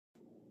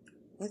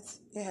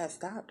It has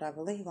stopped, I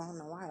believe. I don't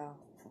know why though.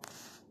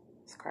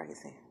 It's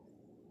crazy.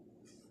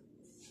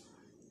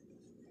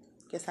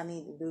 Guess I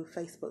need to do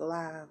Facebook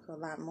Live a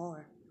lot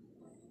more.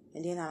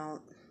 And then I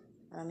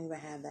don't even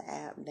have the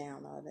app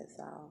downloaded,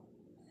 so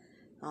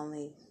I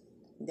only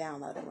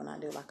download it when I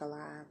do like a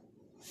live.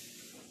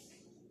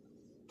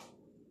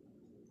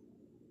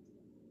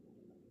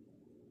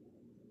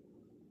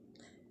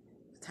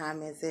 What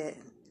time is it?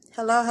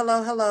 Hello,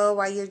 hello, hello.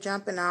 While you're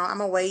jumping on, I'm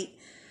gonna wait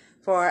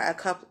for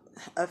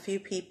a few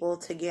people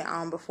to get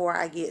on before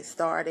I get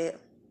started.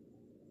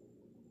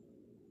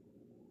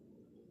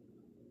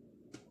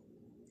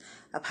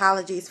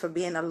 Apologies for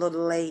being a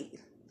little late.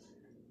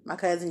 My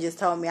cousin just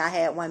told me I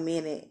had 1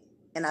 minute,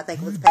 and I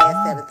think it was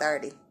past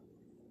 7:30.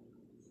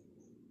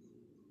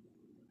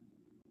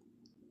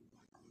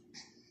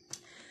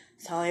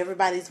 So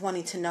everybody's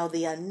wanting to know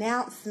the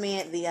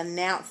announcement.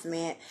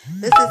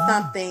 This is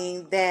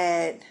something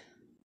that.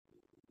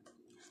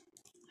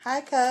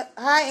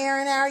 Hi,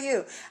 Aaron. How are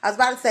you? I was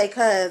about to say,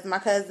 cuz my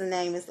cousin's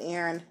name is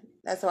Aaron.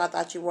 That's what I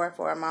thought you were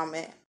for a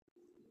moment.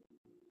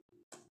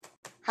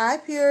 Hi,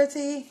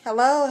 Purity.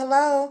 Hello,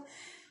 hello.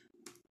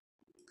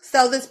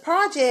 So this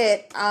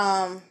project,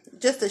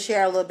 just to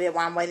share a little bit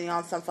while I'm waiting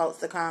on some folks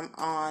to come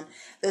on,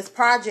 this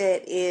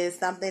project is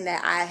something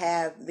that I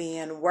have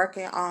been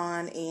working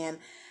on, and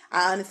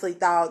I honestly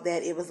thought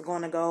that it was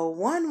going to go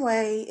one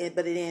way,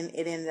 but it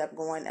ended up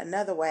going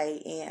another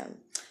way, and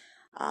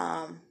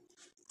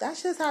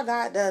that's just how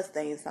God does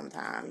things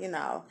sometimes,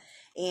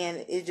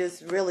 and it's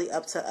just really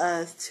up to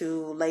us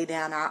to lay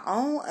down our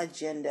own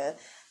agenda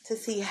to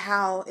see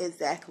how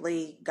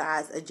exactly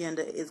God's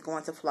agenda is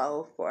going to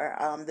flow for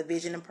the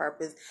vision and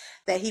purpose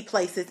that He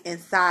places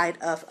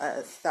inside of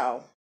us.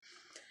 So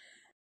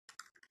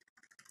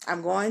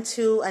I'm going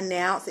to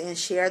announce and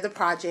share the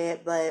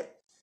project, but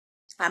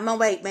I'm going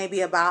to wait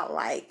maybe about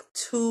like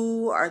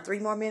 2 or 3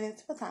 more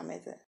minutes. What time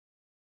is it?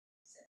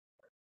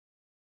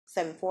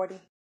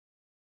 7:40.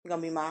 Gonna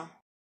be my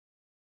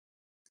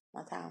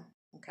time.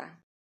 Okay.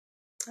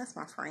 That's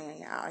my friend,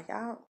 y'all.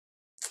 Y'all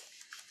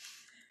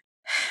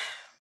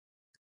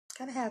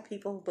gotta have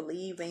people who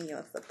believe in you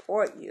and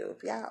support you.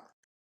 Y'all.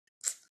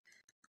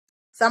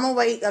 So I'm gonna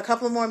wait a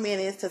couple more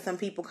minutes till some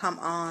people come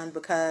on,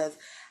 because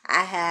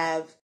I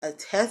have a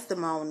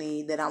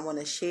testimony that I want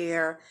to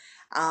share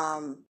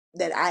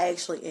that I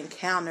actually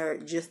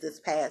encountered just this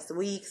past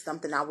week,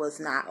 something I was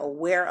not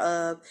aware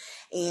of.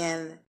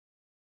 And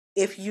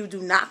if you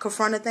do not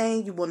confront a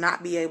thing, you will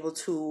not be able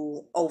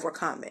to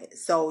overcome it.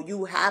 So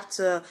you have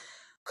to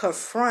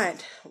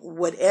confront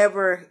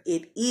whatever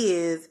it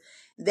is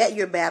that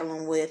you're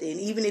battling with. And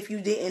even if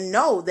you didn't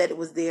know that it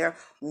was there,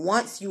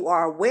 once you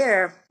are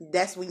aware,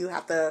 that's when you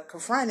have to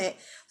confront it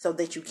so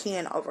that you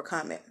can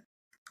overcome it.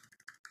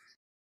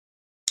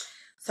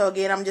 So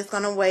again, I'm just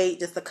going to wait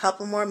just a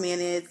couple more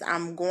minutes.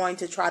 I'm going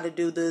to try to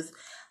do this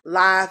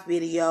live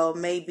video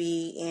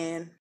maybe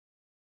in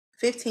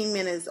 15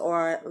 minutes,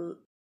 or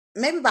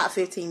maybe about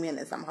 15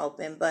 minutes, I'm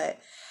hoping, but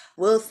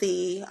we'll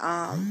see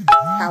how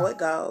it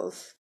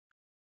goes.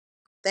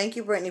 Thank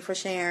you, Brittany, for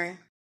sharing.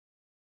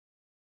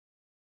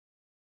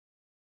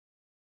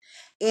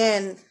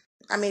 And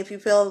I mean, if you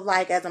feel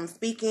like as I'm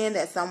speaking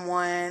that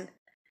someone,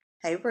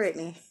 hey,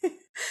 Brittany,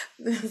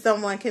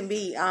 someone can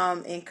be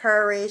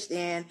encouraged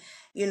and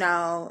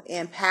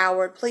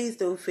empowered, please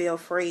do feel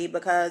free,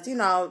 because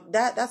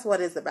that's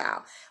what it's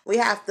about. We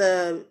have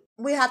to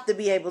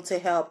be able to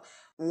help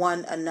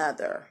one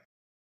another.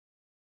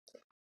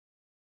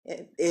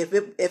 If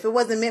it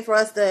wasn't meant for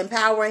us to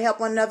empower and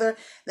help one another,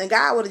 then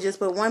God would have just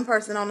put one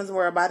person on His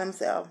world by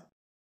themselves,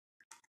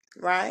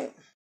 right?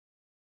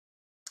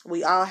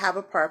 We all have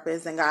a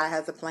purpose, and God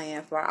has a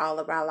plan for all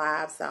of our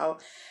lives. So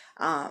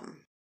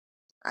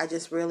I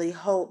just really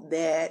hope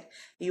that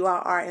you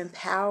all are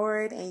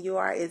empowered and you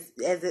are as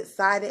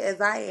excited as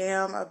I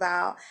am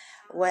about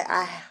what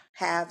I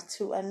have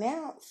to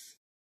announce.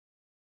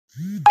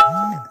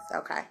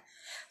 Okay.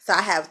 So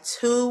I have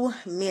 2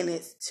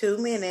 minutes,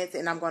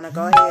 and I'm going to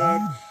go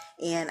ahead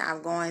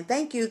and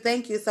thank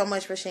you so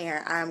much for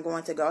sharing. I'm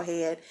going to go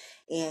ahead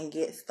and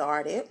get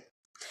started.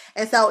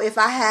 And so if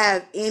I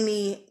have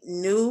any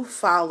new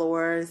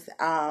followers,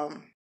 I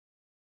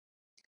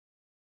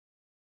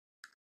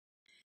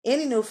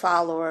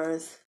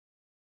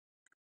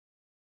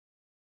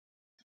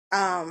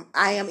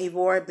am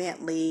Evora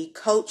Bentley,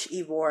 Coach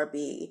Evora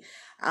B.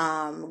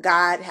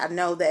 God, I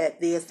know that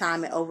the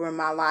assignment over in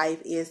my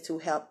life is to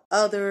help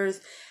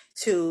others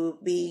to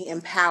be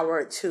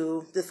empowered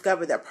to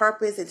discover their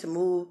purpose and to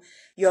move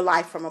your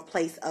life from a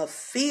place of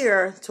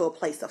fear to a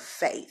place of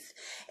faith.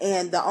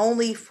 And the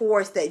only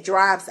force that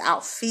drives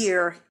out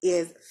fear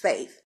is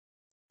faith.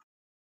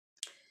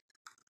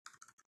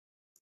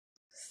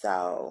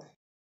 So,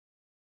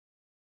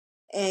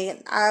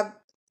 and I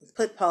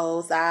put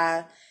polls.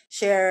 I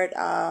shared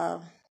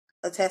a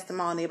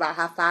testimony about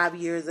how 5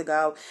 years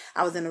ago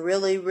I was in a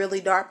really,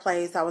 really dark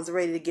place. I was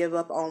ready to give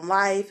up on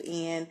life,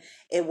 and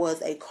it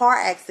was a car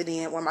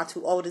accident where my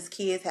 2 oldest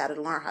kids had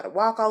to learn how to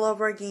walk all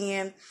over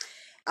again.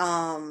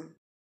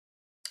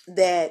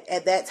 that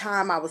at that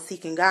time I was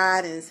seeking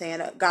God and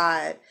saying,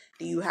 God,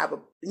 do you have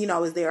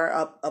is there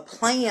a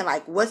plan?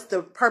 Like, what's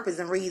the purpose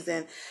and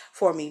reason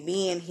for me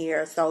being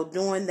here? So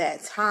during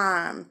that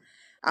time,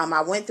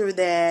 I went through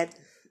that.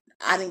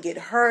 I didn't get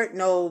hurt,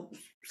 no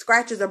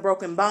scratches or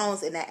broken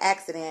bones in that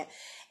accident.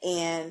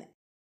 And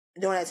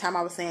during that time,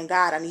 I was saying,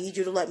 God, I need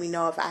you to let me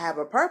know if I have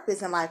a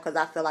purpose in life, because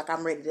I feel like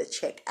I'm ready to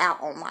check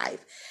out on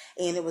life.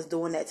 And it was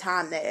during that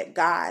time that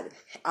God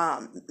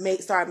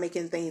started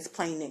making things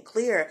plain and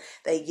clear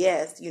that,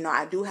 yes,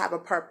 I do have a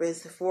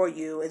purpose for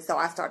you. And so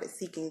I started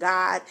seeking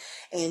God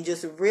and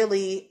just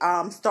really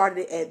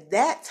started at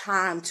that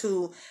time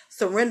to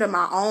surrender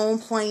my own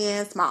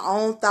plans, my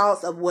own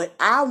thoughts of what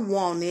I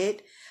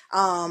wanted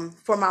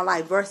for my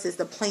life versus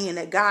the plan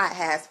that God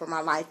has for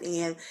my life.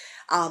 And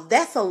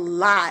that's a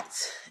lot.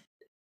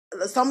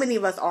 So many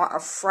of us are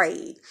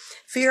afraid.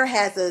 Fear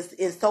has us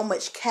in so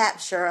much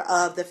capture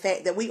of the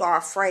fact that we are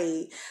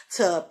afraid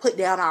to put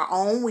down our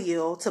own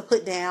will, to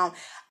put down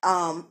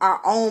our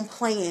own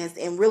plans,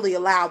 and really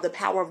allow the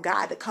power of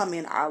God to come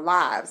in our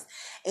lives.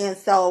 And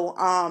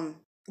so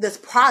this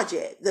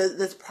project,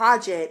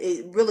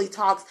 it really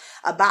talks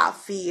about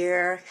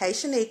fear. Hey,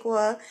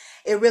 Shaniqua.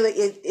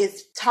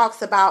 It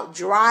talks about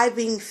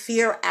driving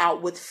fear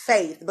out with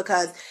faith,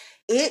 because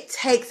it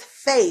takes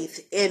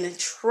faith in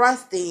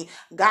trusting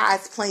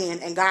God's plan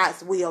and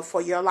God's will for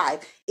your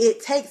life.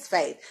 It takes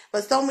faith.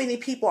 But so many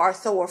people are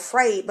so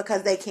afraid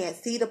because they can't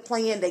see the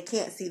plan, they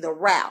can't see the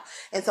route.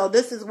 And so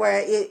this is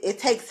where it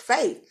takes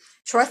faith,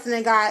 trusting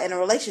in God and a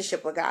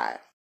relationship with God.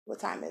 What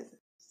time is it?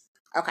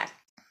 Okay.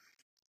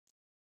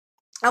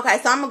 Okay,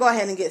 so I'm going to go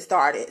ahead and get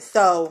started.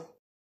 So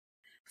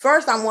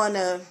first I want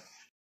to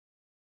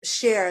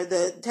share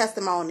the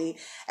testimony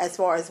as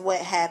far as what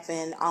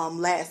happened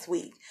last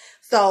week.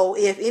 So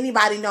if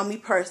anybody know me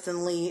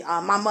personally,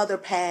 my mother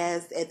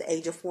passed at the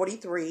age of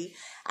 43.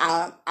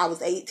 I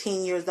was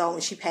 18 years old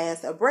when she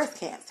passed of breast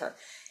cancer.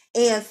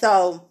 And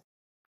so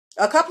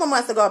a couple of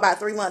months ago, about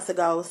 3 months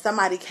ago,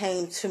 somebody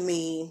came to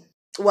me.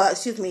 Well,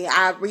 excuse me,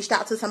 I reached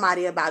out to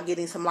somebody about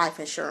getting some life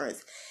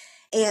insurance.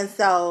 And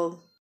so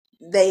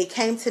they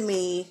came to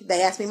me,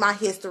 they asked me my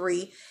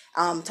history,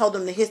 told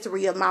them the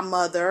history of my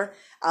mother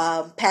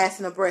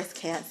passing of breast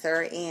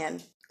cancer,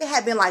 and it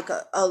had been like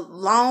a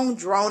long,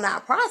 drawn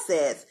out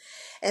process.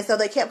 And so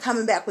they kept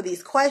coming back with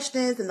these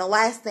questions, and the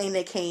last thing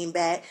they came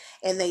back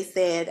and they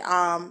said,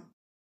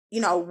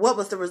 what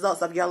was the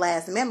results of your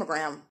last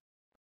mammogram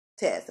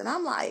test? And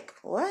I'm like,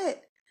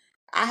 what?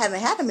 I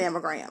haven't had a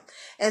mammogram.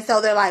 And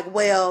so they're like,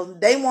 well,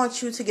 they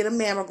want you to get a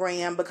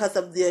mammogram because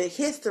of the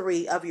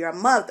history of your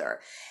mother.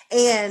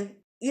 And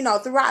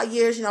throughout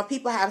years,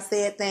 people have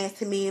said things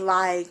to me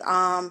like,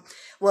 well,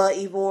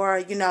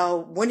 Ivor,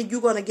 when are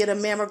you going to get a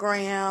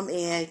mammogram?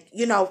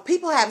 And,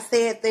 people have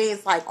said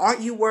things like,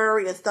 aren't you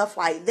worried, and stuff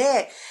like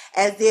that,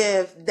 as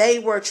if they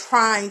were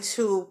trying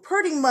to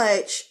pretty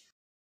much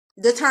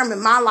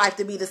determine my life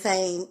to be the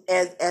same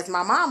as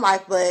my mom's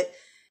life. But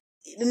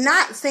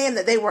not saying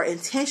that they were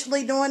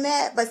intentionally doing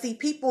that, but see,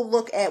 people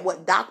look at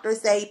what doctors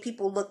say,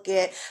 people look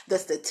at the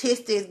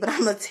statistics, but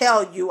I'm going to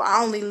tell you,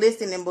 I only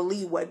listen and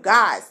believe what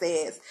God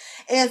says.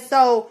 And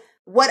so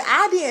what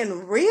I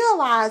didn't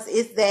realize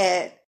is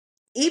that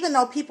even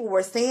though people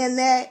were saying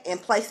that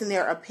and placing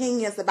their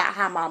opinions about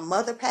how my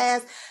mother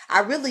passed,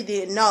 I really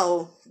didn't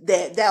know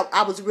that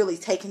I was really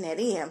taking that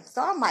in.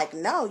 So I'm like,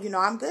 no,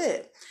 I'm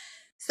good.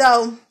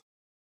 So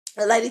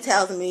the lady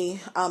tells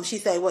me, she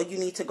said, well, you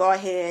need to go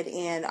ahead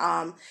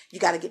and you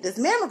got to get this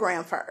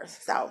mammogram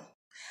first. So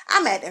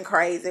I'm acting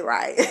crazy,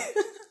 right?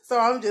 So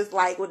I'm just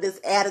like with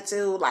this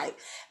attitude, like,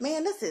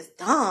 man, this is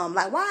dumb.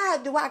 Like, why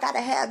do I got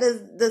to have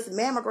this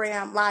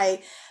mammogram?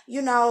 Like,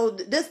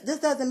 this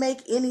doesn't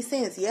make any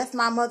sense. Yes,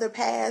 my mother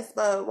passed,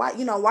 but why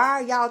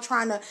are y'all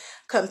trying to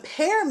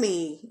compare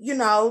me?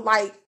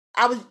 Like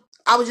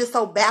I was just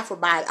so baffled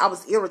by it. I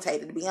was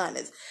irritated, to be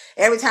honest.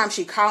 Every time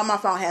she called my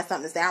phone, had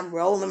something to say, I'm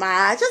rolling my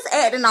eyes, just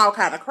acting all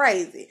kind of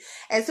crazy.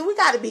 And so we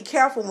got to be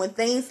careful when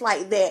things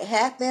like that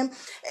happen.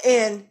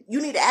 And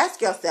you need to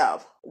ask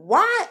yourself,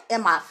 why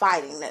am I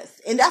fighting this?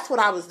 And that's what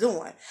I was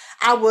doing.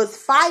 I was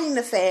fighting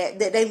the fact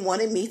that they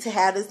wanted me to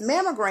have this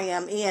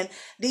mammogram, and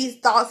these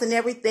thoughts and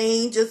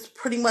everything just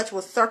pretty much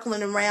was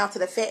circling around to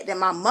the fact that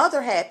my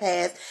mother had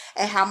passed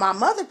and how my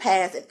mother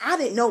passed. And I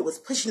didn't know it was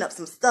pushing up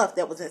some stuff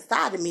that was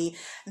inside of me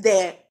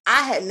that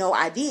I had no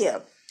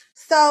idea.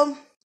 So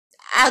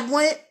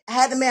I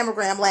had the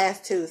mammogram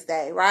last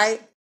Tuesday, right?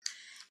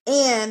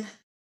 And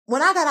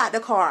when I got out the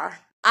car,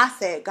 I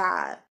said,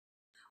 God,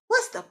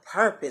 what's the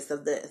purpose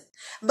of this?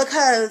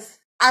 Because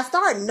I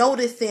started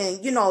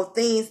noticing,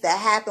 things that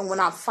happen when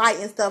I'm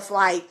fighting stuff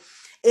like,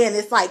 and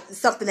it's like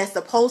something that's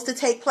supposed to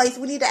take place.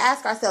 We need to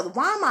ask ourselves,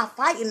 why am I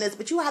fighting this?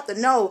 But you have to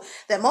know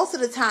that most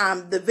of the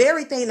time, the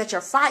very thing that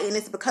you're fighting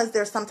is because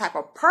there's some type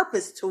of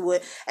purpose to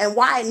it and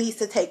why it needs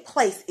to take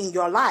place in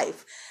your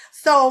life.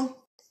 So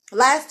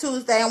last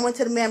Tuesday, I went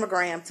to the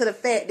mammogram, to the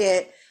fact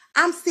that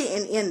I'm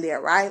sitting in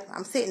there, right?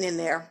 I'm sitting in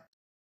there.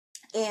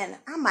 And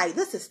I'm like,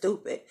 this is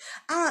stupid.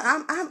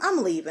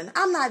 I'm leaving.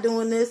 I'm not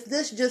doing this.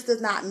 This just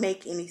does not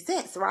make any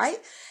sense, right?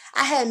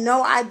 I had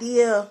no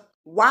idea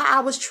why I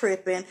was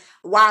tripping,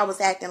 why I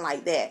was acting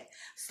like that.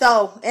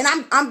 So, and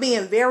I'm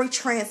being very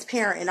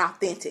transparent and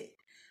authentic.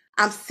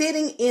 I'm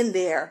sitting in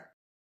there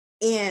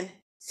and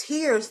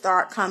tears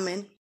start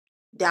coming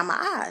down my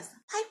eyes.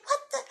 Like, what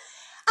the?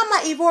 I'm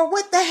like, Ivor,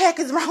 what the heck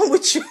is wrong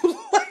with you?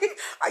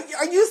 Like,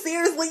 are you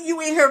seriously, you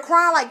in here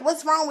crying? Like,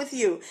 what's wrong with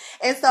you?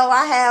 And so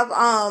I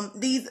have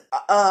these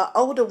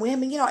older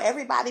women, you know,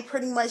 everybody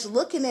pretty much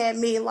looking at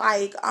me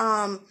like,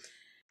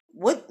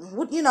 what,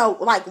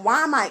 like,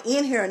 why am I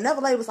in here?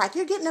 Another lady was like,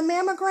 you're getting a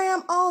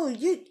mammogram? Oh,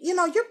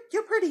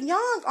 you're pretty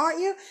young, aren't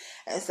you?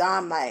 And so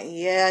I'm like,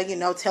 yeah,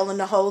 telling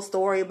the whole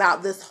story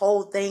about this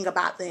whole thing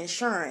about the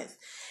insurance.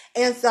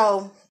 And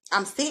so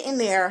I'm sitting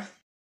there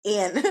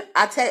and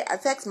I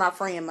text my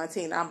friend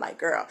Martina. I'm like,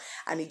 girl,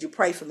 I need you to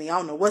pray for me. I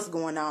don't know what's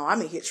going on.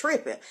 I'm in here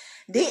tripping.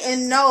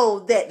 Didn't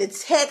know that the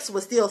text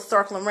was still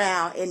circling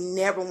around and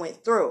never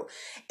went through.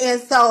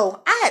 And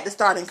so I had to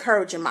start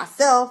encouraging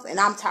myself. And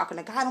I'm talking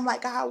to God. I'm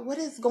like, God, what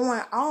is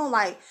going on?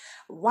 Like,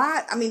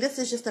 why? I mean, this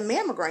is just a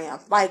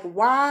mammogram. Like,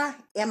 why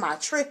am I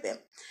tripping?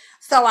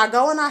 So I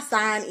go and I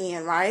sign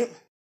in, right?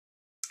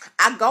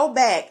 I go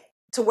back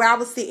to where I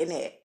was sitting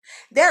at.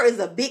 There is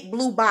a big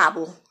blue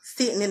Bible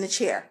sitting in the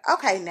chair.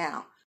 Okay,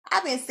 now,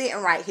 I've been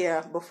sitting right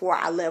here before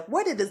I left.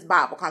 Where did this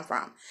Bible come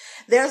from?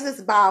 There's this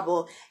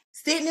Bible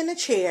sitting in the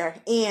chair,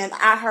 and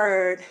I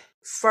heard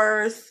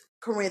 1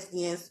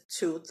 Corinthians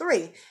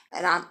 2:3,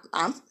 and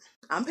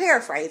I'm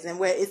paraphrasing,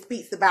 where it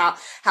speaks about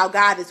how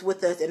God is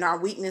with us in our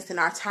weakness and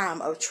our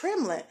time of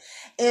trembling.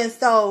 And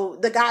so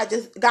God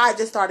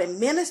just started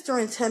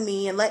ministering to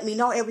me and let me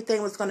know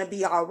everything was going to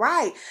be all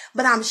right.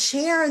 But I'm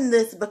sharing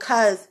this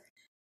because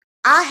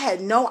I had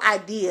no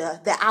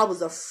idea that I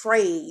was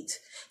afraid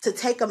to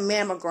take a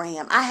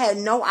mammogram. I had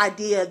no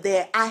idea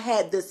that I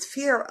had this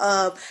fear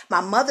of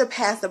my mother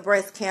passed of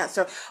breast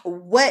cancer.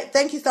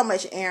 Thank you so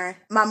much, Aaron.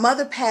 My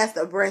mother passed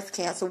of breast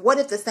cancer. What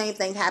if the same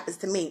thing happens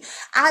to me?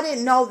 I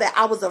didn't know that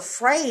I was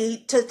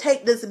afraid to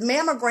take this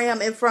mammogram,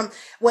 and from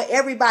what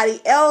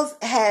everybody else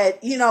had,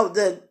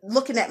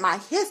 looking at my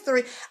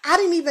history, I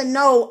didn't even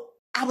know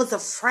I was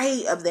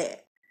afraid of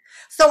that.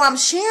 So I'm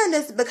sharing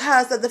this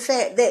because of the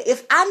fact that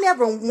if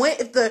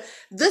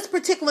this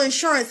particular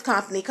insurance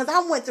company, because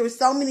I went through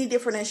so many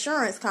different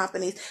insurance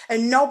companies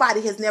and nobody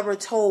has never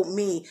told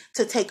me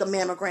to take a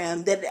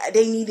mammogram, that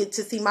they needed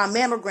to see my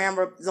mammogram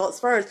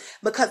results first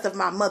because of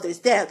my mother's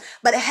death.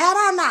 But had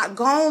I not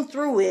gone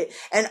through it,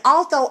 and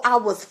although I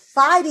was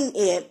fighting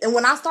it, and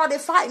when I started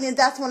fighting it,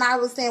 that's when I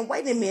was saying,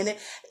 wait a minute,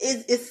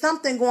 is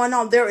something going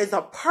on? There is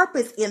a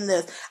purpose in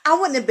this. I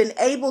wouldn't have been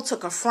able to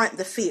confront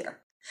the fear.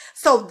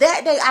 So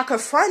that day I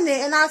confronted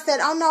it and I said,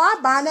 oh no, I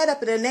bind that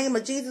up in the name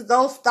of Jesus.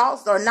 Those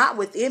thoughts are not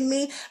within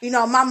me.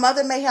 My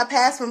mother may have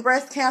passed from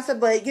breast cancer,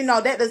 but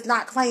that does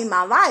not claim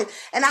my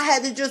life. And I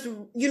had to just,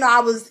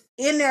 I was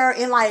in there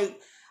and like,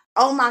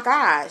 oh my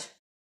gosh,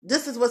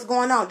 this is what's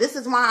going on. This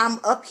is why I'm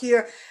up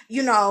here.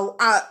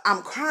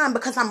 I'm crying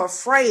because I'm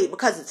afraid,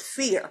 because it's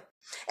fear.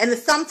 And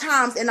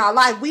sometimes in our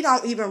life, we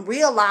don't even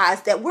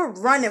realize that we're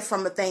running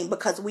from a thing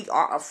because we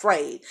are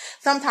afraid.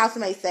 Sometimes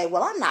we may say,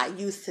 well, I'm not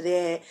used to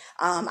that.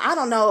 I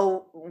don't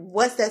know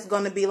what that's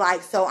going to be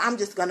like. So I'm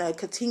just going to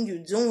continue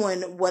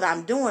doing what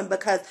I'm doing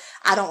because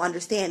I don't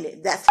understand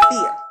it. That's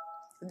fear.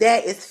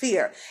 That is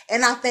fear.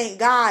 And I thank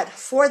God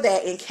for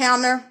that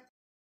encounter.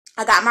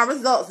 I got my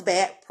results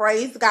back.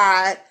 Praise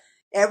God.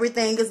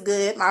 Everything is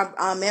good. My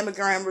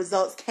mammogram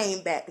results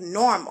came back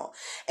normal.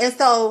 And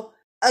so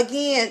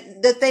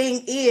again, the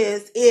thing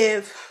is,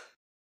 if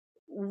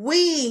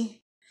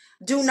we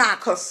do not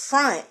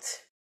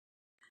confront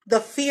the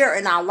fear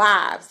in our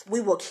lives,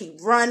 we will keep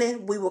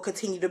running. We will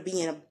continue to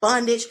be in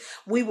bondage.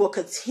 We will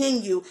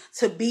continue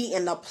to be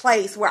in a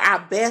place where our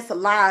best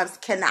lives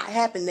cannot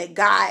happen, that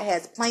God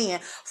has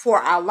planned for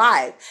our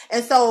life.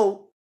 And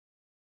so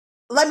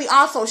let me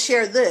also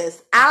share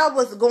this. I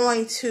was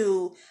going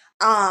to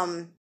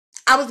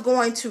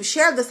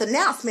share this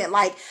announcement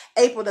like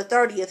April the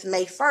 30th,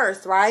 May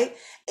 1st, right?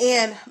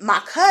 And my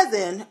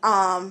cousin,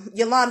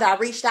 Yolanda, I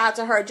reached out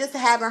to her just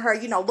having her,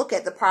 look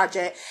at the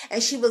project.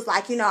 And she was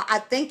like, I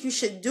think you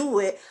should do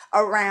it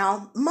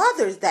around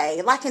Mother's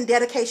Day, like in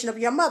dedication of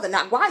your mother.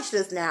 Now watch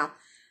this now.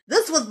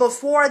 This was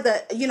before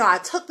I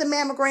took the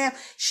mammogram.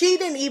 She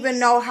didn't even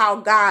know how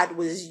God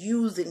was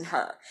using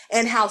her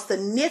and how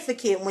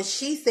significant when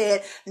she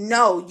said,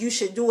 no, you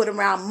should do it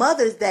around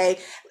Mother's Day.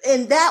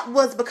 And that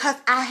was because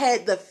I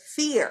had the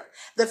fear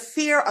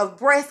of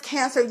breast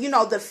cancer,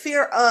 the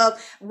fear of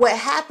what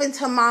happened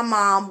to my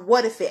mom.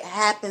 What if it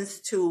happens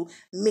to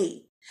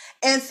me?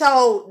 And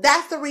so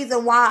that's the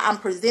reason why I'm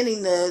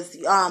presenting this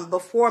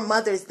before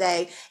Mother's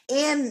Day.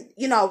 And,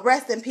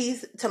 rest in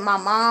peace to my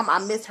mom. I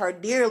miss her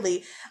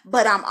dearly,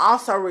 but I'm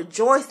also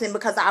rejoicing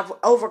because I've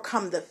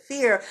overcome the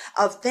fear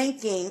of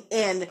thinking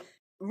and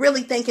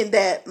really thinking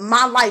that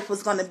my life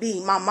was going to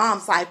be my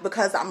mom's life,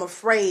 because I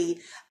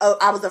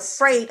was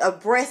afraid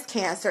of breast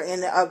cancer,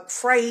 and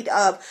afraid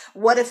of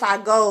what if I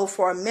go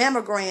for a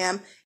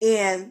mammogram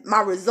and my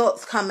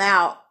results come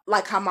out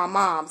like how my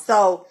mom.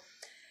 So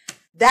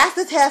that's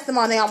the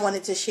testimony I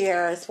wanted to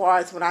share, as far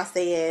as when I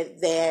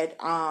said that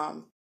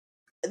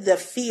the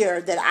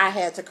fear that I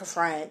had to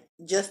confront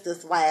just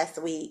this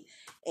last week.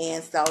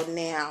 And so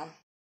now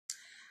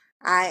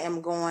I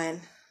am going,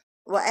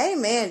 well,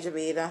 amen,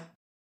 Javita.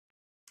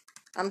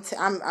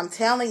 I'm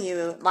telling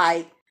you,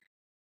 like,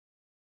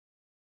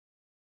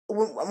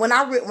 when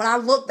I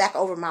look back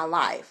over my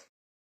life,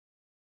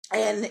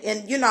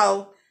 and you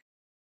know,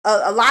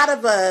 a lot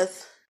of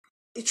us,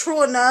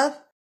 true enough,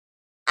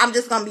 I'm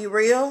just gonna be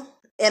real,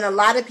 and a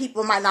lot of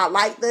people might not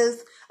like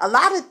this. A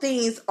lot of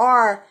things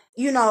are,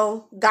 you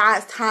know,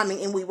 God's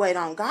timing, and we wait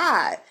on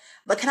God.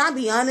 But can I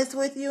be honest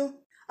with you?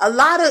 A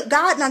lot of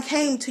God done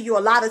came to you a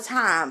lot of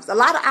times. A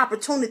lot of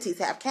opportunities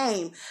have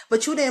came,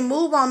 but you didn't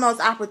move on those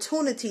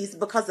opportunities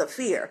because of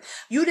fear.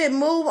 You didn't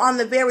move on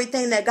the very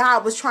thing that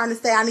God was trying to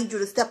say, I need you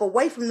to step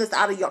away from this,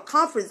 out of your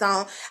comfort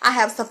zone. I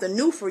have something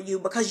new for you,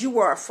 because you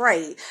were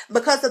afraid,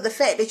 because of the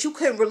fact that you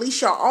couldn't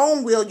release your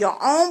own will, your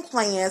own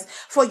plans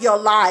for your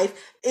life,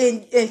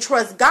 and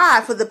trust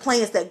God for the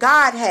plans that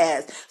God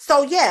has.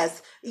 So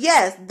yes,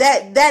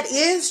 that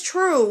is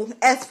true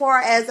as far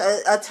as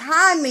a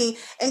timing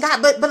and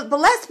God, but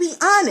let's be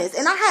honest.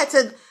 And I had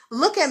to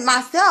look at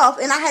myself,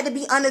 and I had to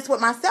be honest with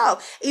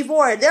myself.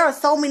 Evora, there are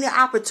so many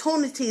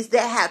opportunities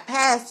that have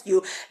passed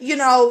you. You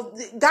know,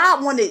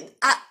 God wanted,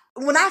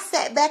 when I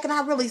sat back and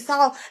I really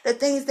saw the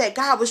things that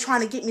God was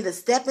trying to get me to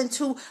step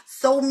into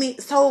so many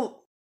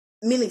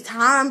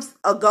times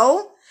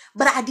ago,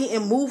 but I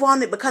didn't move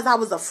on it because I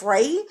was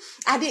afraid.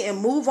 I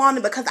didn't move on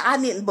it because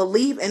I didn't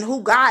believe in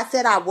who God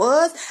said I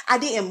was. I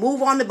didn't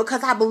move on it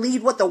because I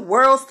believed what the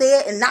world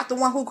said and not the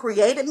one who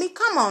created me.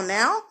 Come on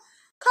now.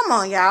 Come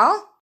on,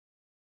 y'all.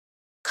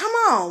 Come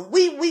on.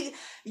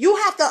 You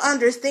have to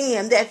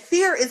understand that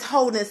fear is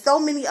holding so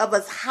many of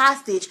us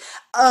hostage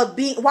of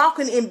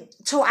walking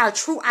into our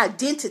true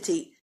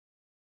identity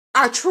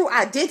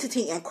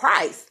in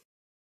Christ.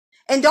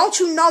 And don't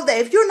you know that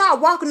if you're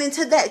not walking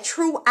into that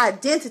true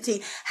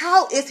identity,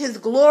 how is his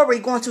glory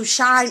going to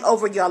shine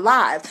over your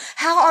life?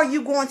 How are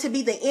you going to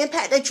be the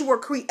impact that you were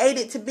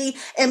created to be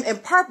in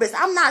purpose?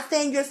 I'm not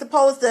saying you're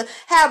supposed to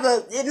have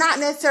not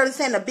necessarily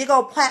saying a big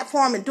old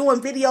platform and doing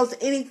videos,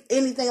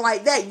 anything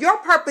like that. Your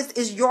purpose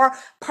is your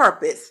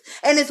purpose.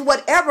 And it's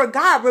whatever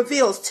God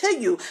reveals to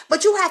you.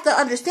 But you have to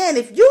understand,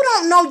 if you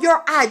don't know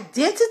your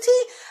identity,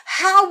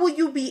 how will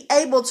you be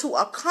able to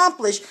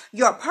accomplish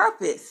your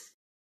purpose?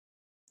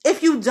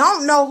 If you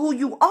don't know who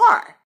you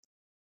are,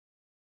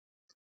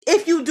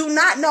 if you do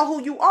not know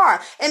who you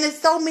are, and there's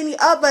so many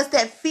of us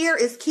that fear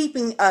is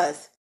keeping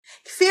us.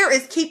 Fear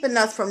is keeping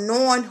us from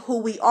knowing who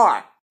we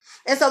are.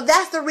 And so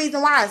that's the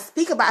reason why I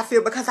speak about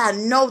fear, because I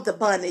know the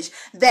bondage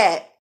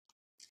that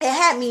it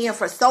had me in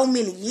for so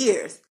many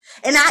years.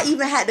 And I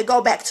even had to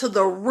go back to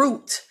the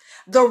root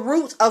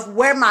of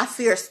where my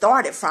fear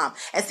started from.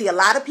 And see, a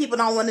lot of people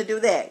don't want to do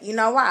that. You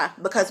know why?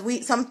 Because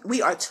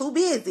we are too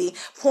busy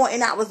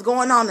pointing out what's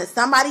going on in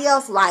somebody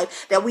else's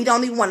life, that we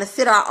don't even want to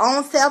sit our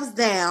own selves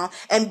down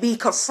and be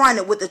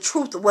confronted with the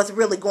truth of what's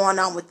really going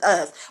on with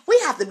us. We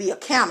have to be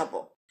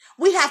accountable.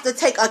 We have to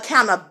take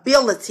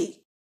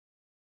accountability.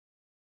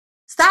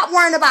 Stop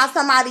worrying about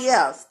somebody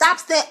else. Stop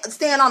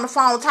staying on the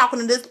phone talking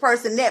to this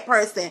person, that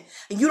person,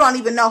 and you don't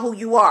even know who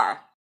you are.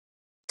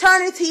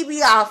 Turn the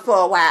TV off for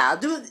a while.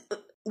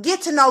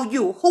 Get to know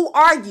you. Who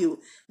are you?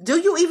 Do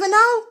you even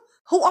know?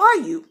 Who are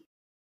you?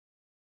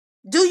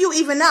 Do you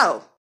even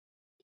know?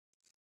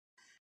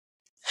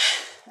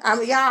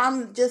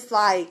 I'm just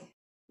like,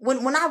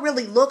 when I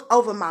really look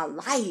over my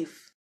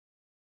life,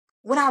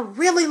 and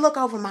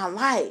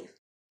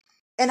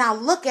I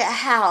look at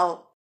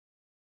how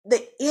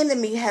the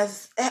enemy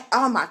has,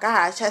 oh my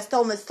gosh, has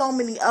stolen so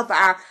many of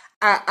our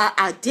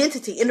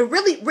identity. And the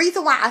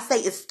reason why I say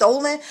it's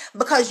stolen,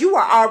 because you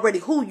are already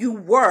who you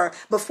were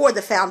before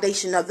the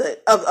foundation of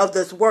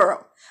this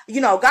world. You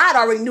know, God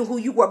already knew who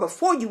you were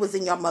before you was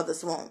in your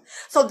mother's womb.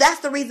 So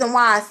that's the reason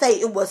why I say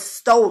it was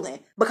stolen,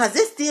 because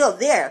it's still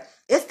there.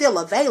 It's still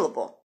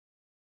available.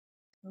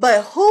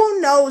 But who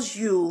knows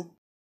you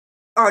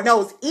or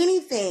knows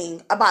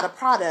anything about a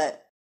product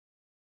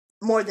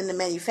more than the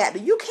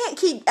manufacturer? You can't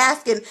keep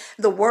asking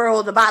the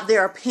world about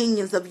their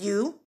opinions of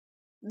you.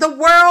 The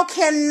world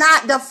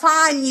cannot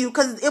define you,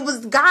 because it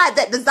was God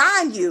that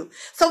designed you.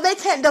 So they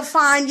can't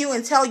define you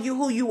and tell you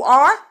who you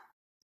are.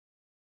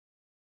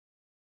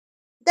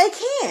 They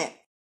can't.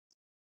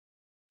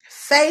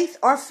 Faith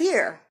or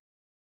fear?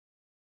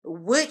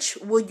 Which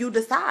will you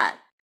decide?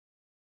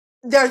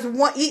 There's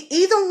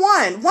either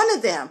one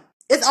of them.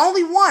 It's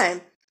only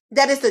one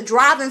that is the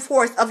driving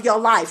force of your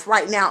life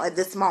right now at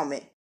this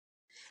moment.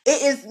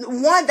 It is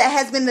one that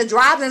has been the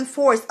driving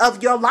force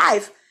of your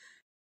life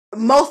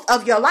most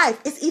of your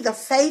life. It's either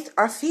faith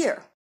or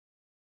fear.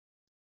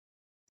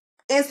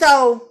 And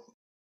so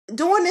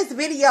doing this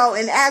video,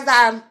 and as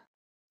I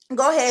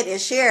go ahead and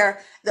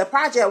share the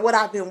project, what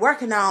I've been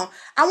working on,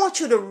 I want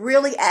you to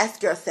really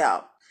ask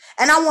yourself,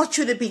 and I want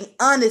you to be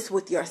honest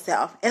with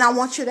yourself, and I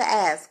want you to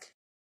ask,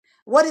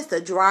 what is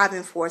the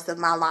driving force of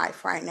my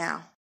life right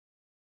now?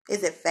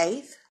 Is it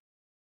faith?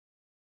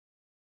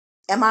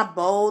 Am I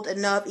bold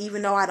enough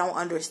even though I don't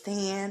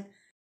understand?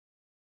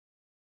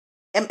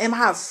 Am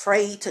I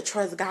afraid to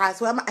trust God?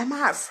 So am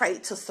I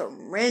afraid to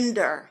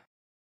surrender?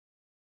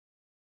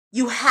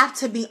 You have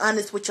to be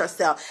honest with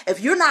yourself. If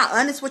you're not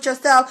honest with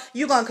yourself,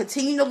 you're going to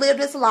continue to live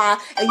this lie,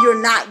 and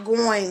you're not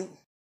going,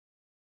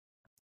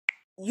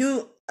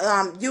 you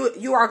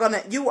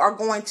are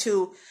going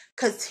to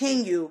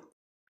continue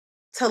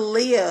to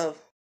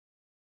live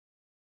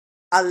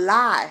a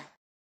lie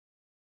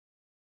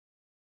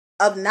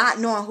of not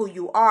knowing who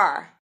you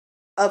are,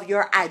 of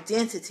your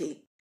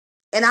identity.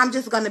 And I'm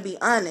just going to be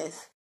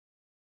honest.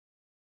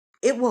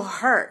 It will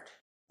hurt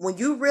when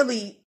you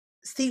really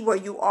see where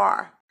you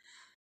are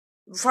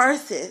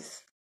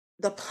versus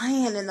the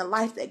plan and the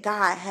life that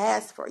God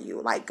has for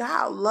you. Like,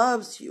 God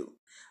loves you.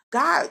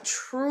 God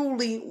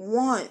truly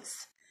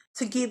wants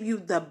to give you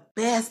the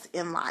best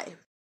in life.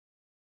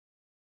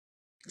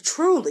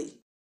 Truly.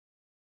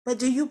 But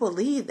do you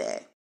believe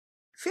that?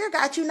 Fear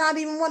got you not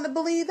even wanting to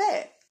believe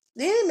that.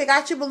 The enemy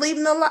got you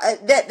believing a lot.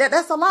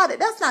 That's a lie.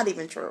 That's not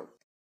even true.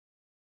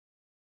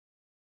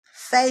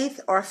 Faith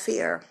or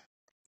fear?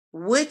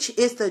 Which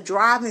is the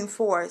driving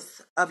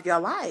force of your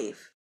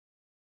life?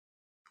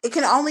 It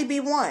can only be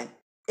one.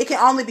 It can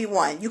only be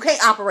one. You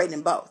can't operate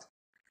in both.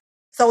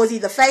 So it's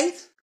either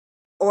faith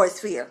or it's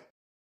fear.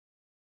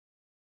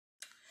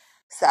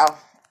 So,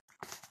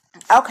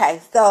 okay.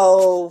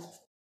 So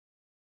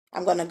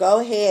I'm going to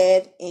go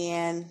ahead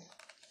and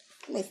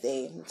let me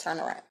see.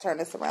 Turn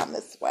this around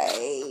this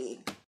way.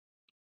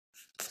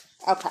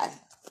 Okay.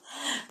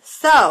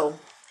 So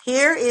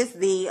here is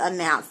the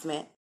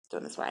announcement.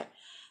 Doing this right.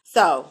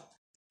 So,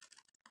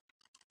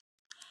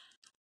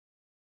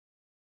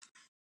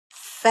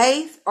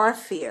 faith or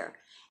fear?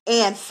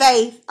 And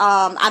faith,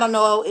 I don't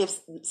know if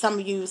some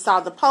of you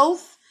saw the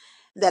post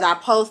that I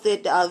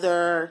posted the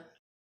other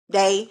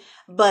day,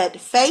 but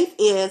faith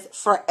is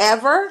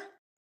forever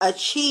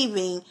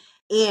achieving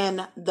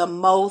in the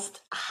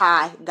Most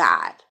High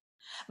God.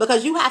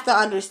 Because you have to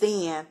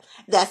understand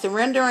that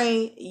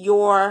surrendering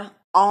your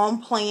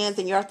own plans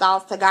and your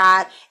thoughts to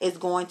God is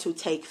going to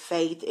take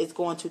faith. It's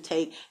going to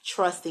take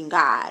trusting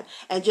God.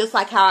 And just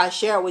like how I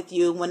shared with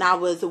you when I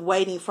was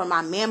waiting for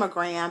my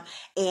mammogram,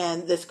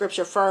 and the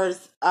scripture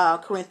first,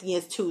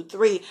 Corinthians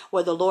 2:3,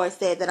 where the Lord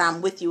said that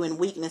I'm with you in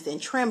weakness and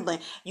trembling,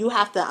 you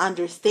have to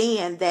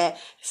understand that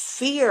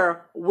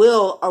fear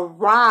will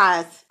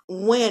arise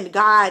when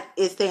God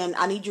is saying,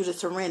 I need you to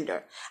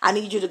surrender. I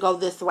need you to go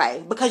this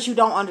way, because you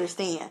don't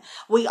understand.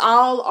 We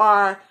all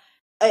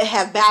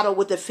have battled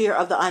with the fear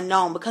of the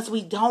unknown because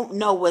we don't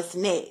know what's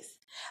next.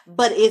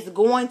 But it's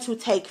going to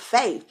take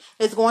faith.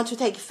 It's going to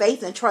take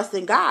faith and trust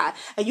in God.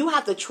 And you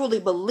have to truly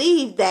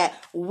believe that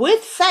with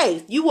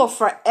faith, you will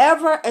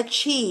forever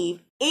achieve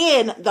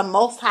in the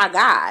Most High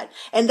God.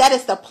 And that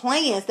is the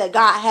plans that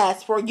God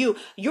has for you.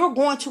 You're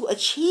going to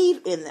achieve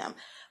in them.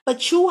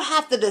 But you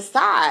have to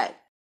decide,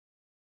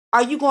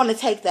 are you going to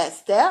take that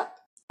step?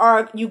 Or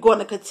are you going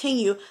to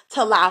continue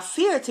to allow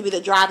fear to be the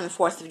driving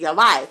force of your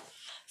life?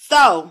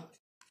 So,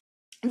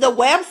 the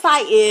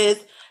website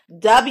is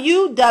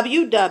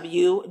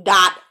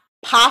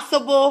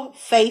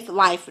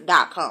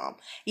www.possiblefaithlife.com.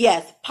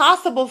 Yes,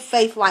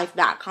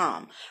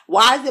 possiblefaithlife.com.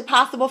 Why is it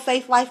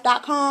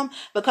possiblefaithlife.com?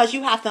 Because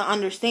you have to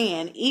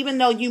understand, even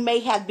though you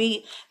may have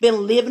been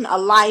living a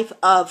life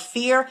of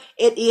fear,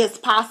 it is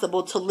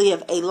possible to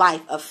live a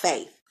life of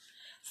faith.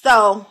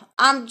 So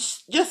I'm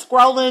just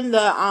scrolling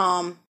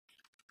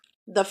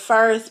the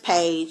first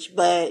page,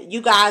 but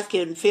you guys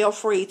can feel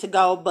free to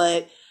go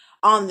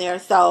on there.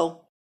 So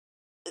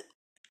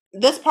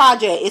this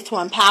project is to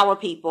empower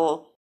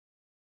people.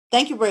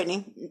 Thank you,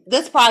 Brittany.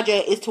 This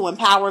project is to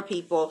empower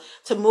people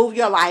to move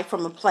your life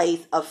from a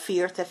place of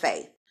fear to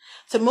faith.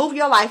 To move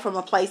your life from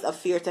a place of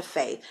fear to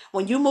faith.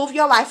 When you move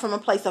your life from a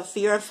place of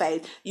fear and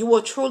faith, you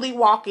will truly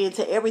walk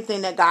into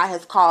everything that God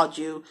has called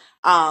you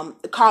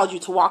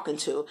to walk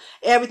into.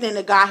 Everything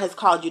that God has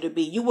called you to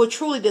be. You will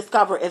truly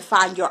discover and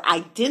find your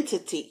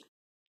identity.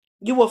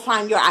 You will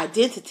find your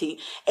identity.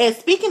 And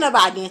speaking of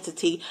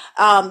identity,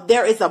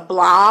 there is a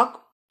blog.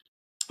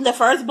 The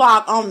first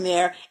blog on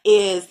there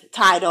is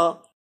titled,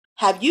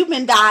 Have You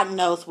Been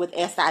Diagnosed with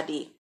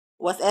SID?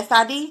 What's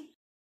SID?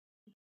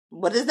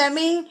 What does that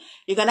mean?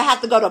 You're going to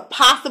have to go to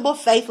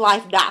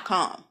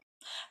possiblefaithlife.com.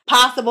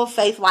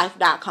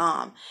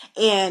 possiblefaithlife.com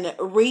and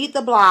read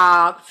the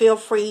blog. Feel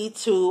free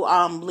to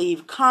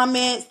leave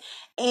comments.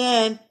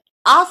 And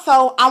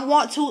also, I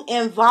want to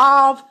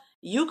involve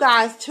you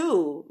guys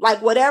too.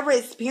 Like, whatever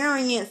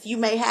experience you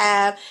may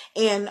have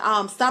and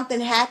something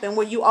happened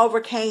where you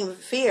overcame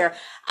fear,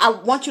 I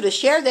want you to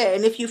share that.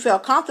 And if you feel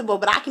comfortable,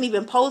 but I can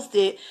even post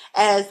it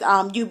as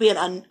you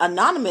being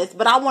anonymous,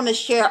 but I want to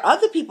share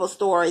other people's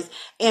stories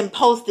and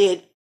post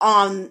it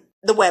on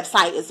the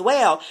website as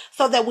well,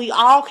 so that we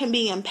all can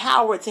be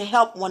empowered to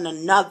help one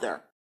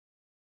another.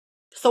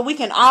 so we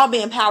can all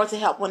be empowered to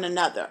help one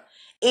another.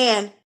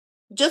 And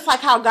just like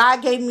how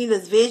God gave me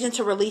this vision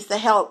to release the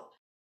help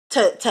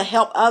to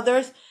help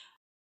others,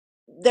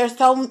 there's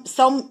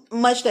so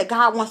much that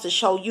God wants to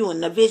show you,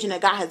 and the vision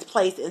that God has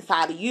placed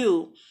inside of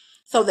you,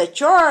 so that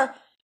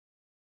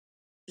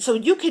so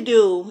you can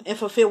do and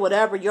fulfill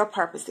whatever your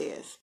purpose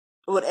is.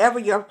 Whatever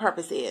your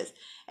purpose is.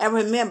 And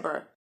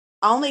remember,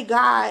 only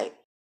God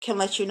can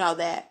let you know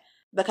that,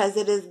 because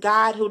it is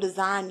God who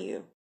designed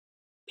you.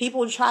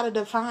 People try to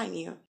define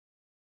you,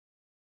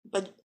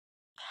 but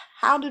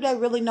how do they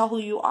really know who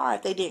you are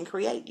if they didn't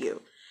create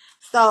you?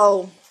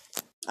 So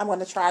I'm going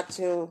to try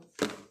to,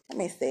 let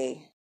me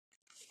see.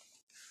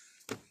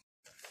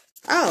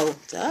 Oh,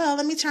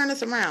 let me turn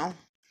this around.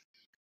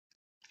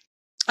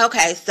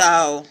 Okay,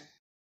 so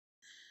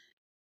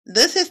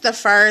this is the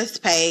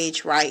first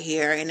page right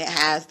here, and it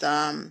has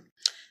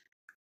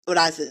what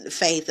I said,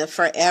 faith of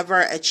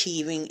forever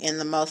achieving in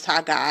the Most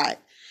High God.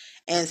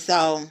 And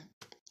so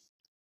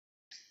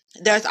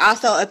there's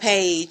also a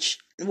page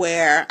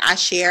where I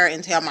share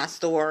and tell my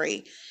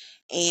story,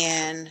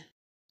 and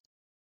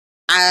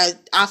I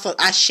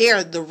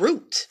share the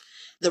root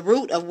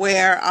of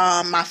where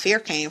my fear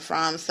came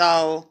from.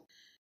 So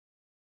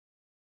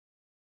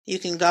you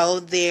can go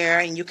there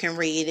and you can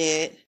read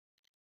it,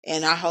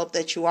 and I hope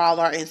that you all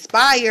are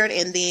inspired.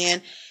 And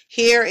then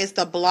here is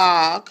the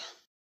blog.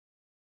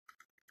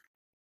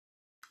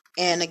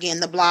 And again,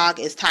 the blog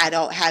is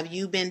titled, Have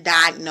You Been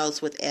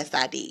Diagnosed with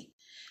SID?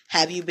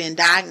 Have you been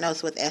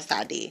diagnosed with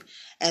SID?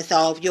 And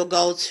so if you'll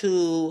go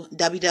to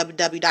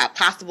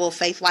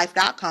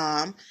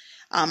www.possiblefaithlife.com,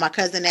 my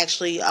cousin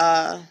actually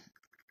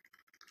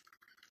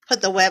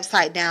put the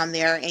website down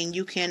there, and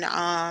you can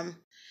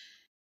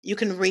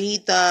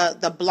read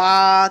the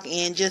blog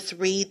and just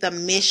read the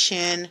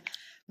mission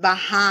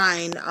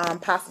behind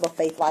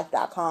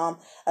possiblefaithlife.com,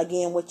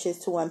 again, which is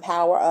to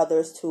empower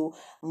others to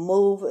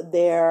move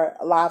their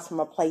lives from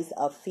a place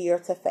of fear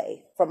to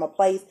faith, from a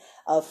place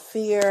of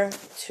fear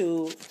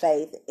to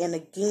faith. And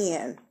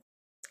again,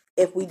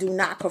 if we do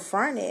not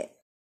confront it,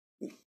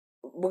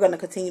 we're going to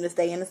continue to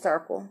stay in a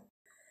circle.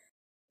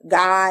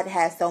 God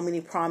has so many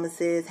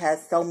promises,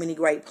 has so many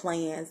great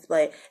plans,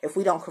 but if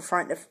we don't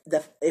confront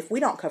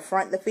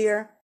the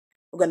fear,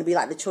 we're going to be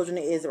like the children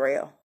of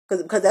Israel.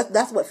 Because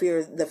that's what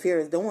the fear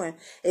is doing.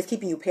 It's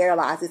keeping you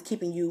paralyzed. It's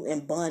keeping you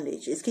in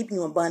bondage. It's keeping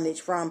you in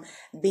bondage from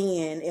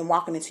being and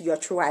walking into your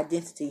true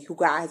identity, who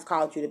God has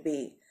called you to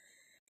be.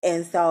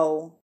 And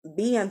so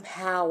be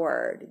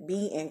empowered,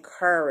 be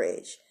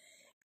encouraged,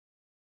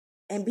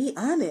 and be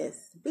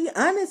honest. Be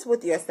honest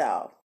with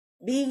yourself.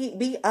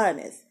 Be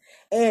honest.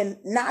 And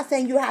not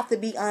saying you have to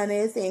be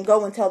honest and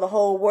go and tell the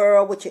whole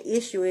world what your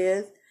issue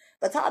is,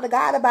 but talk to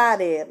God about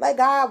it. Let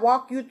God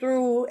walk you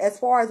through as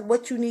far as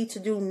what you need to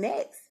do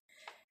next.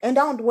 And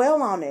don't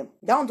dwell on it.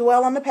 Don't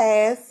dwell on the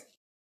past.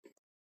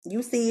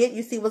 You see it.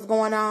 You see what's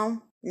going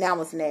on. Now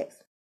what's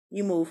next?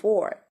 You move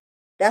forward.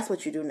 That's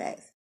what you do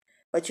next.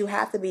 But you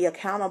have to be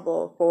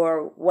accountable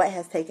for what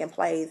has taken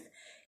place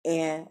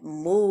and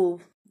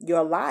move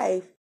your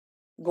life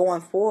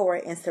going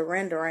forward and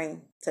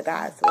surrendering to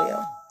God's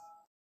will.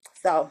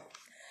 So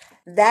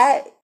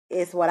that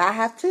is what I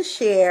have to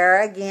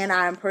share. Again,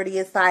 I'm pretty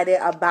excited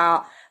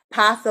about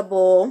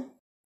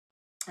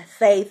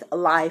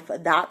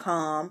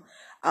possiblefaithlife.com.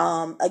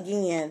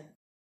 Again,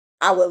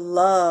 I would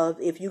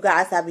love if you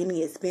guys have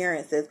any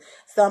experiences,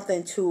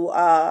 something to,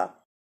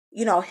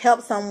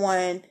 help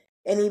someone.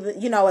 And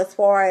even, as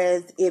far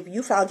as if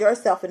you found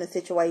yourself in a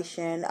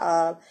situation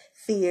of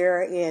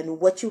fear and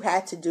what you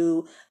had to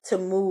do to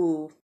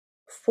move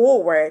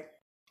forward,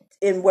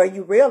 and where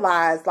you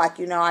realize, I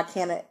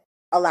can't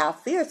allow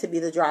fear to be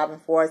the driving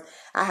force.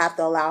 I have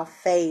to allow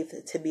faith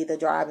to be the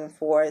driving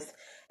force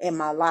in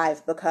my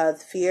life,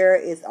 because fear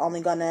is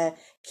only going to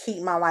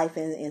keep my life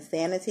in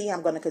insanity.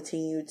 I'm going to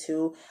continue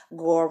to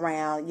go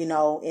around,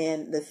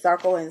 in the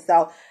circle. And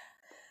so,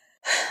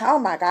 oh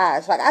my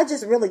gosh, I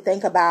just really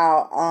think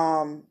about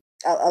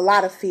a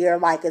lot of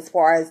fear, as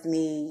far as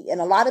me,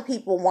 and a lot of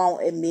people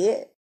won't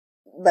admit,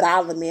 but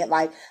I'll admit,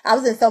 I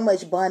was in so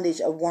much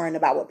bondage of worrying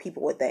about what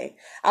people would think.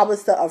 I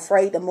was so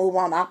afraid to move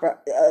on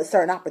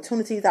certain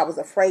opportunities. I was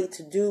afraid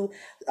to do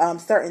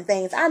certain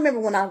things. I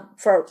remember when I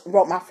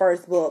wrote my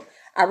first book,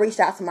 I reached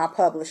out to my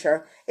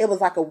publisher. It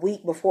was like a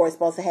week before it's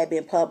supposed to have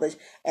been published.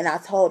 And I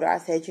told her, I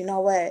said, you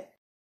know what?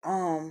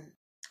 I'm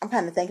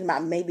kind of thinking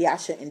about maybe I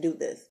shouldn't do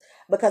this,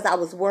 because I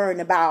was worrying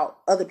about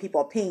other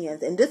people's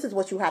opinions. And this is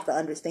what you have to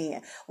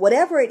understand.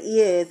 Whatever it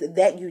is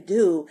that you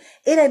do,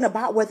 it ain't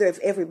about whether if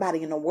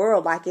everybody in the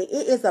world like it.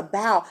 It is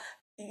about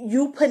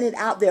you putting it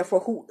out there for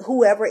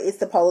whoever it's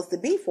supposed to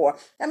be for.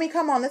 I mean,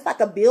 come on, it's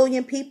like 1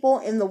 billion people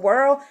in the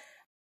world.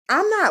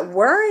 I'm not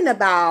worrying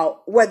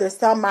about whether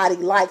somebody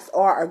likes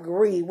or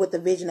agree with the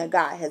vision that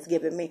God has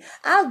given me.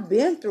 I've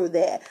been through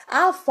that.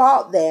 I've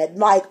fought that.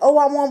 I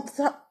want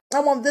I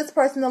want this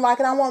person to like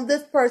it. I want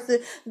this person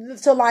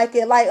to like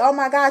it. Like, oh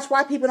my gosh,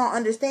 why people don't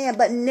understand.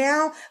 But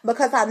now,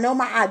 because I know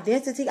my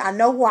identity, I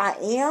know who I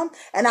am,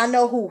 and I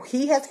know who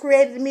he has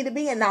created me to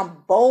be, and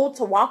I'm bold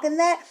to walk in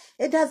that,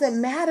 it doesn't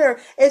matter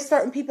if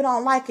certain people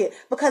don't like it,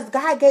 because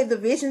God gave the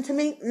vision to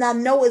me, and I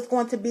know it's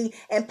going to be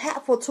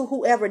impactful to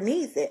whoever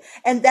needs it.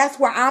 And that's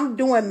where I'm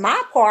doing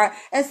my part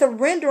and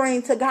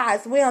surrendering to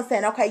God's will and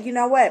saying, okay, you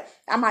know what?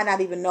 I might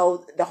not even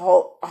know the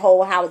whole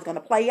how it's going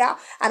to play out.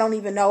 I don't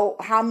even know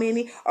how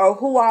many or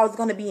who all is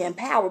going to be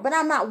empowered. But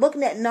I'm not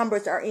looking at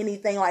numbers or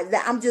anything like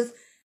that. I'm just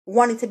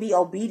wanting to be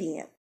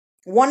obedient.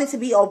 Wanting to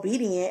be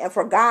obedient and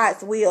for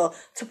God's will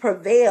to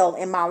prevail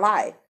in my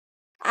life.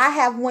 I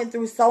have went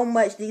through so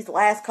much these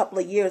last couple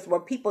of years where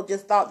people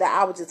just thought that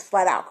I was just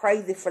flat out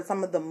crazy for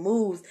some of the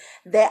moves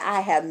that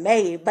I have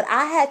made. But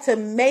I had to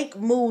make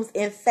moves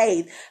in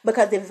faith,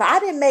 because if I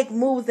didn't make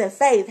moves in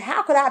faith,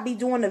 how could I be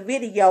doing a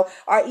video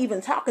or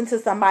even talking to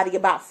somebody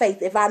about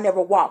faith if I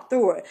never walked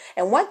through it?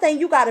 And one thing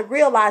you got to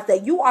realize,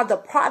 that you are the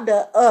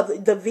product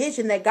of the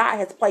vision that God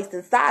has placed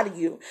inside of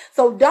you.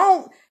 So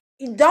don't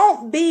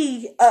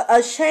be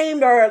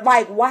ashamed or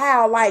like,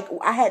 wow, like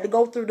I had to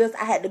go through this.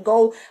 I had to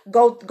go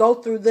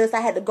through this. I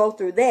had to go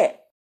through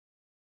that.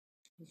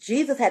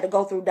 Jesus had to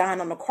go through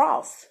dying on the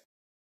cross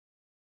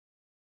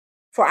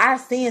for our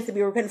sins to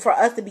be repented, for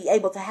us to be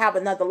able to have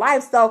another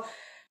life. So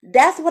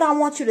that's what I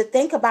want you to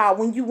think about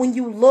when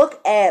you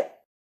look at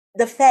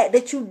the fact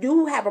that you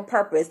do have a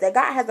purpose, that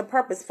God has a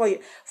purpose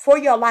for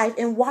your life,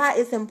 and why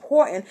it's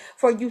important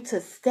for you to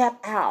step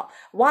out.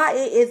 Why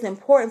it is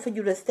important for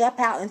you to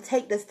step out and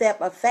take the step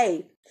of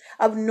faith,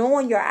 of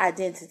knowing your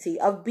identity,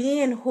 of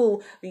being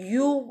who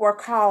you were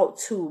called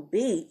to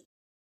be.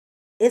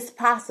 It's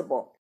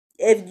possible.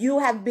 If you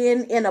have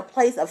been in a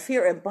place of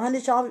fear and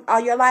bondage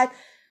all your life,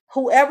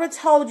 whoever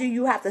told you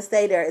you have to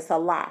stay there, it's a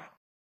lie.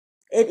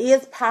 It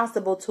is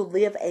possible to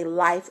live a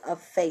life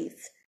of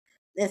faith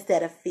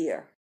instead of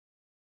fear.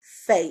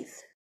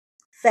 Faith.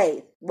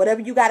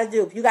 Whatever you got to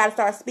do. If you got to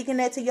start speaking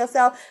that to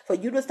yourself for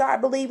you to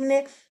start believing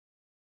it,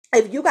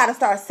 if you got to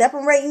start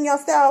separating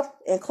yourself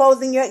and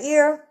closing your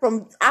ear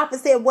from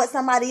opposite of what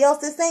somebody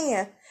else is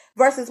saying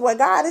versus what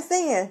God is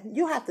saying,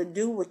 you have to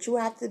do what you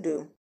have to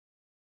do.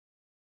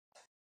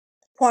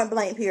 Point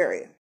blank,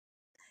 period.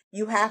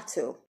 You have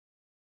to.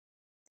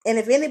 And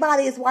if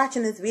anybody is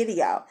watching this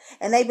video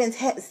and they've been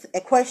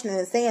questioning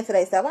and saying to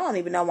themselves, I don't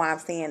even know why I'm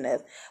saying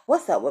this.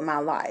 What's up with my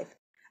life?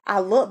 I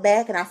look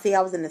back and I see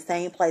I was in the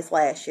same place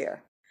last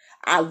year.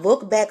 I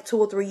look back 2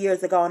 or 3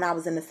 years ago and I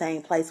was in the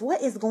same place.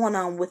 What is going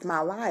on with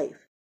my life?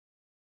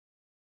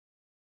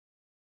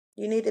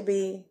 You need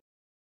to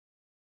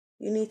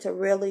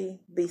really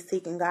be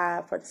seeking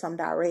God for some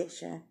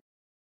direction.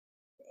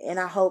 And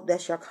I hope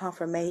that's your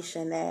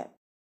confirmation that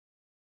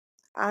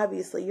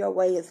obviously your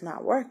way is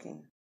not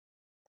working.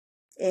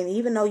 And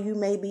even though you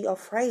may be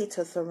afraid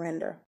to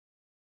surrender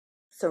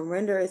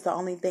is the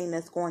only thing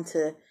that's going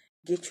to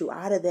get you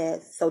out of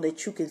that, so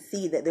that you can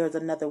see that there's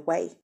another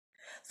way,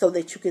 so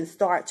that you can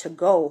start to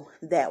go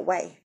that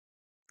way.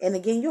 And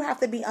again, you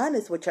have to be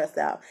honest with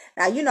yourself.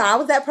 Now, I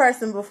was that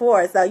person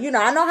before. So,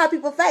 I know how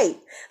people fake.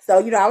 So,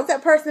 I was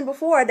that person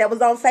before that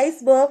was on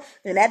Facebook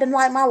and that didn't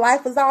like my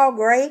life was all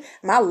great.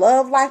 My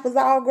love life was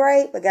all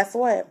great. But guess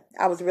what?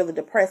 I was really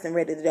depressed and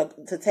ready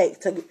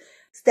to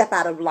step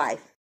out of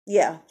life.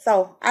 Yeah.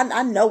 So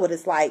I know what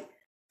it's like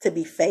to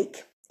be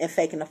fake and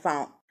faking the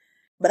funk.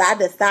 But I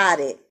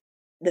decided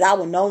that I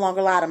would no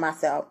longer lie to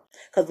myself,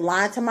 because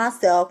lying to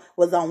myself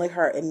was only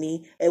hurting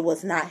me. It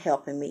was not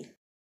helping me.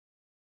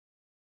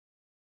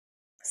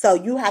 So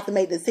you have to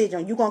make the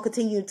decision. You're going to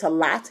continue to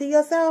lie to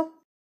yourself?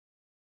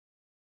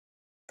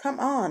 Come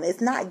on. It's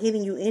not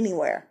getting you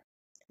anywhere.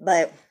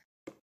 But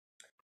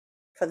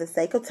for the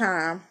sake of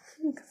time,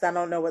 because I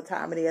don't know what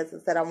time it is, I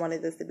said I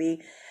wanted this to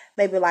be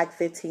maybe like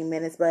 15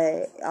 minutes.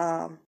 But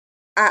I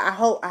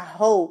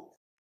hope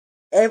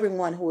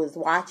everyone who is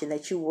watching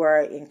that you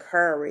were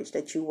encouraged,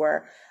 that you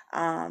were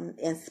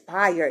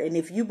inspired. And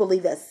if you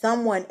believe that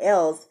someone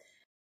else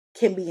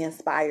can be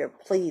inspired,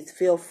 please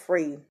feel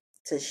free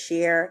to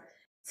share,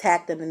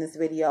 tag them in this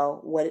video,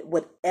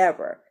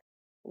 whatever,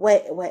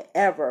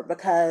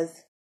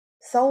 because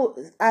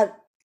I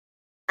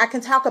can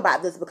talk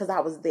about this because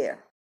I was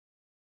there.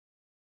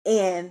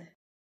 And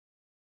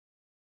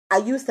I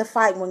used to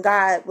fight when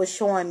God was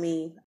showing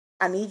me,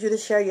 I need you to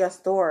share your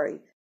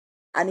story.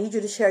 I need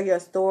you to share your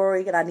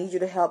story, and I need you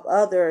to help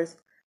others,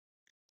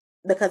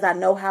 because I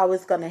know how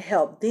it's going to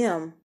help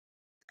them.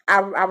 I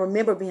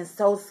remember being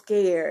so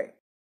scared.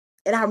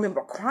 And I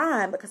remember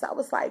crying because I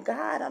was like,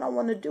 God, I don't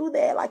want to do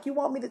that. Like, you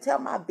want me to tell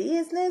my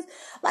business?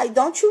 Like,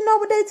 don't you know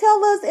what they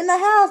tell us in the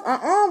house?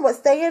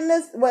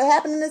 What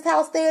happened in this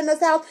house, stay in this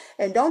house.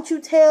 And don't you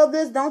tell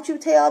this, don't you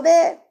tell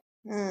that.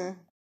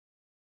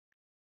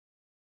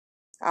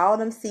 All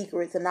them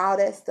secrets and all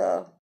that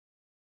stuff.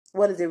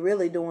 What is it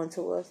really doing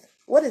to us?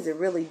 What is it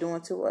really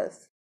doing to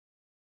us?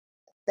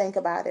 Think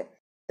about it.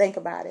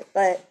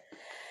 But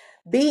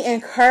be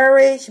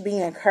encouraged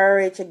again.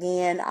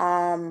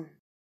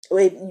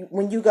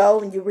 when you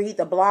go and you read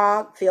the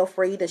blog, feel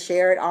free to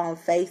share it on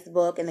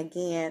Facebook. And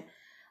again,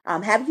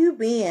 have you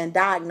been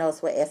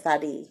diagnosed with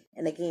SID?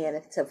 And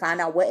again, to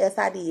find out what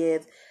SID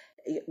is,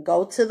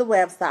 go to the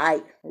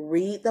website,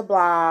 read the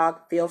blog,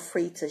 feel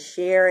free to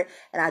share it.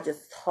 And I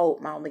just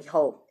hope, my only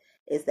hope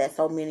is that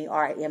so many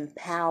are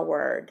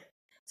empowered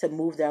to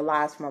move their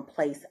lives from a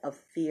place of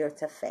fear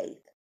to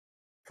faith.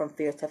 From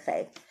fear to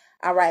faith.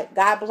 All right.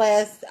 God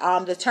bless.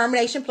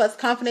 Determination plus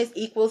confidence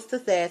equals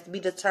success. Be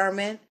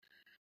determined.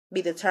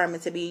 Be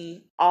determined to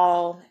be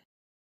all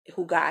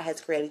who God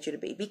has created you to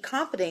be. Be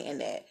confident in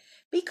that.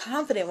 Be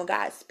confident when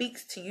God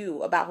speaks to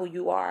you about who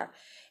you are.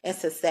 And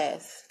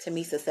success, to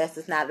me, success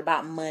is not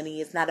about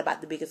money. It's not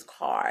about the biggest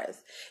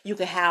cars. You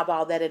can have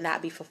all that and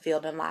not be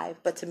fulfilled in life.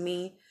 But to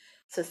me,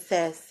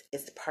 success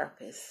is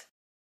purpose.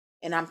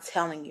 And I'm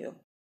telling you,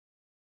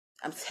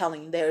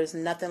 there is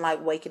nothing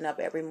like waking up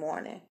every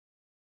morning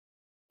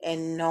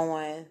and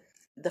knowing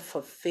the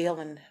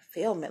fulfillment.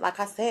 Like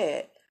I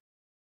said,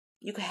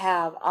 you can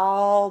have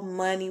all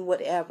money,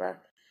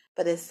 whatever,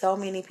 but there's so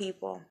many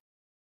people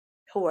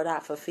who are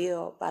not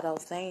fulfilled by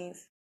those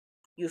things.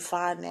 You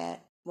find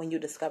that when you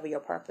discover your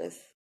purpose.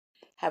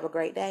 Have a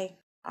great day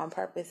on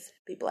purpose.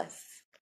 Be blessed.